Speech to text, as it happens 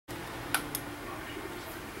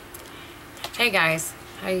Hey guys,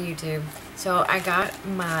 hi YouTube. So I got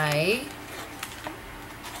my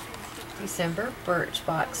December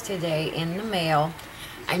Birchbox today in the mail.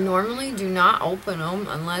 I normally do not open them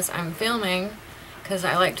unless I'm filming because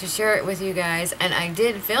I like to share it with you guys, and I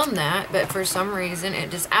did film that, but for some reason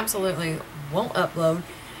it just absolutely won't upload.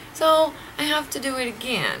 So I have to do it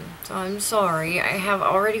again. So I'm sorry. I have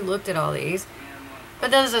already looked at all these. But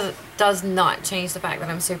that does not change the fact that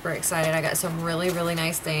I'm super excited. I got some really, really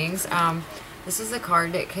nice things. This is the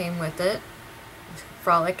card that came with it. It's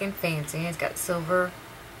Frolic and Fancy. It's got silver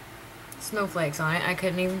snowflakes on it. I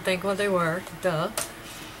couldn't even think what they were. Duh.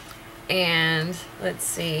 And let's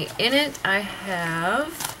see. In it I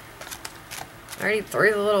have... I already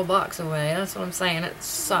threw the little box away. That's what I'm saying. It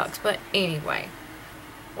sucks. But anyway.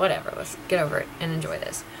 Whatever. Let's get over it and enjoy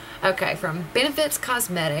this. Okay, from Benefits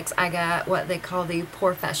Cosmetics, I got what they call the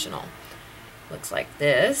Professional. Looks like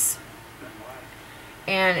this.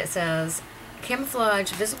 And it says,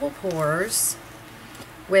 camouflage visible pores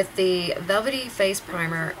with the velvety face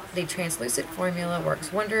primer. The translucent formula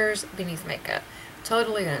works wonders beneath makeup.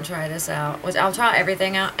 Totally gonna try this out. Which I'll try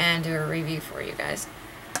everything out and do a review for you guys.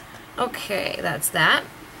 Okay, that's that.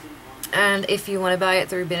 And if you want to buy it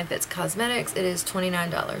through Benefits Cosmetics, it is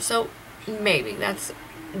 $29. So maybe that's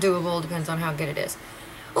doable, depends on how good it is.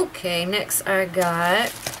 Okay, next I got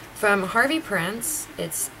from Harvey Prince.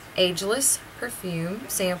 It's Ageless Perfume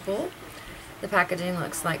Sample. The packaging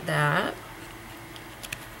looks like that.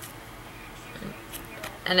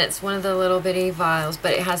 And it's one of the little bitty vials,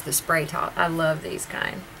 but it has the spray top. I love these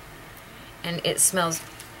kind. And it smells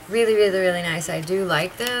really, really, really nice. I do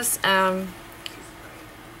like this.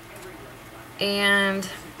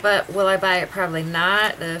 But will I buy it? Probably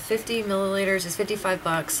not. The 50 milliliters is 55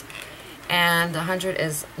 bucks and the 100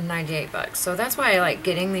 is 98 bucks. So that's why I like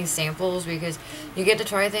getting these samples, because you get to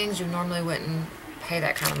try things you normally wouldn't pay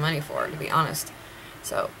that kind of money for, to be honest.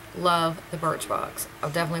 So love the Birchbox. I'll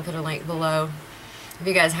definitely put a link below. If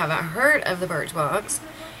you guys haven't heard of the Birchbox,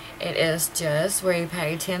 it is just where you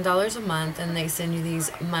pay $10 a month and they send you these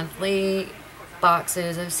monthly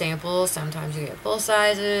boxes of samples. Sometimes you get full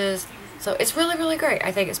sizes. So it's really, really great.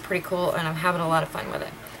 I think it's pretty cool, and I'm having a lot of fun with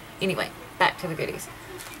it. Anyway, back to the goodies.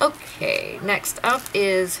 Okay, next up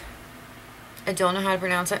is, I don't know how to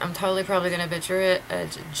pronounce it. I'm totally probably going to butcher it.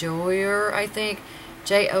 Jour, I think.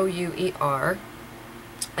 J-O-U-E-R.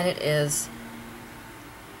 And it is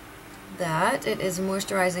that. It is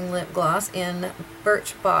moisturizing lip gloss in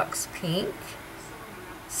Birchbox Pink.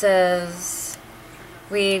 Says,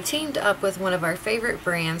 we teamed up with one of our favorite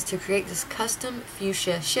brands to create this custom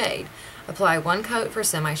fuchsia shade. Apply one coat for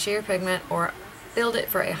semi-sheer pigment or build it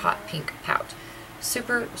for a hot pink pout.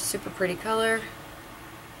 Super, super pretty color.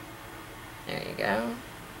 There you go.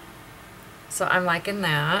 So I'm liking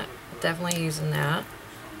that. Definitely using that.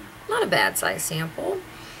 Not a bad size sample.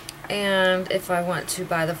 And if I want to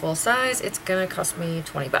buy the full size, it's gonna cost me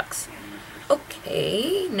 20 bucks.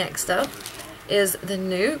 Okay, next up is the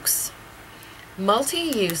Nuxe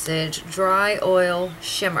Multi-Usage Dry Oil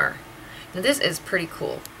Shimmer. Now this is pretty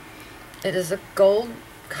cool. It is a gold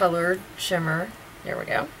colored shimmer. There we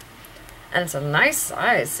go. And it's a nice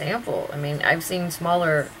size sample. I mean, I've seen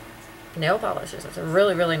smaller nail polishes. It's a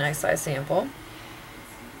really, really nice size sample.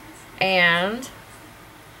 And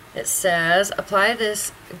it says, apply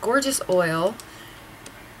this gorgeous oil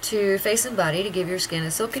to face and body to give your skin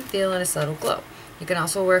a silken feel and a subtle glow. You can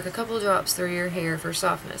also work a couple drops through your hair for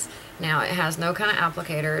softness. Now, it has no kind of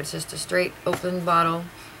applicator. It's just a straight open bottle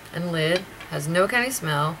and lid. Has no kind of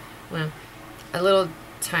smell. Well, a little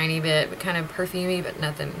tiny bit, kind of perfumey, but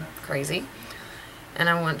nothing crazy. And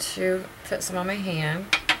I want to put some on my hand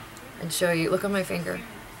and show you. Look on my finger.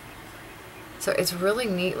 So it's really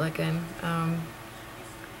neat looking. And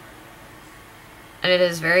it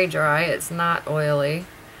is very dry. It's not oily.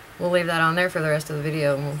 We'll leave that on there for the rest of the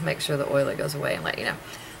video, and we'll make sure the oil goes away and let you know.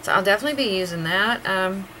 So I'll definitely be using that.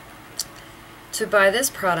 To buy this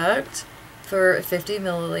product for 50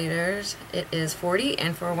 milliliters, it is $40,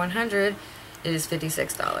 and for 100, it is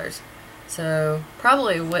 $56. So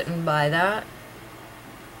probably wouldn't buy that,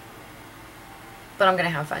 but I'm gonna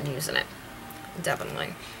have fun using it,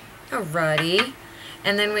 definitely. Alrighty.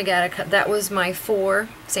 And then we got that was my 4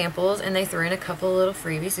 samples, and they threw in a couple little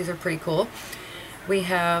freebies. These are pretty cool. We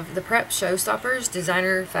have the Prep Showstoppers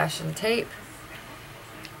Designer Fashion Tape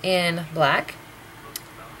in black,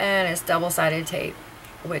 and it's double-sided tape,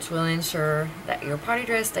 which will ensure that your party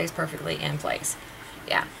dress stays perfectly in place.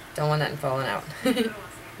 Yeah, don't want nothing falling out.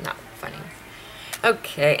 Not funny.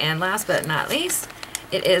 Okay, and last but not least,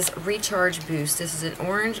 it is Recharge Boost. This is an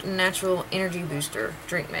orange natural energy booster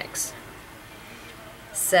drink mix.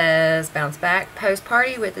 Says bounce back post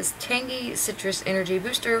party with this tangy citrus energy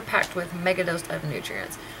booster packed with mega dose of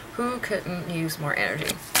nutrients. Who couldn't use more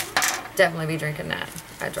energy? Definitely be drinking that.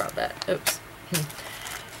 I dropped that. Oops.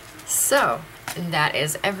 So that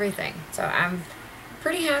is everything. So I'm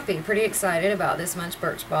pretty happy, pretty excited about this month's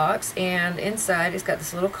Birchbox. And inside it's got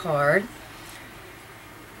this little card.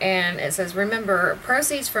 And it says, remember,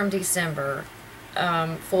 proceeds from December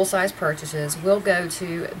full-size purchases will go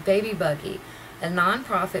to Baby Buggy, a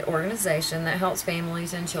non-profit organization that helps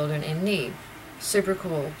families and children in need. Super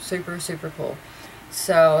cool. Super, super cool.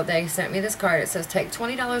 So they sent me this card. It says, take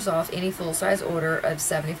 $20 off any full-size order of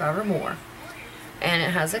 $75 or more. And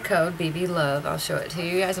it has a code, BBLOVE. I'll show it to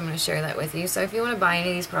you guys. I'm going to share that with you. So if you want to buy any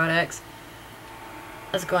of these products,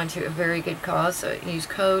 it's going to a very good cause. So use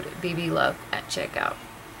code BBLOVE at checkout.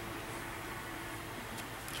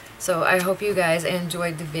 So I hope you guys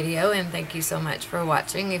enjoyed the video, and thank you so much for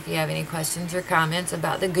watching. If you have any questions or comments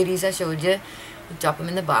about the goodies I showed you, drop them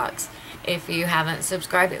in the box. If you haven't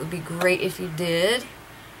subscribed, it would be great if you did.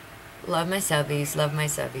 Love my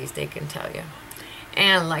subbies, they can tell you.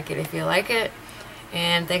 And like it if you like it.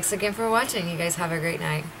 And thanks again for watching. You guys have a great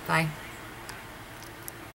night. Bye.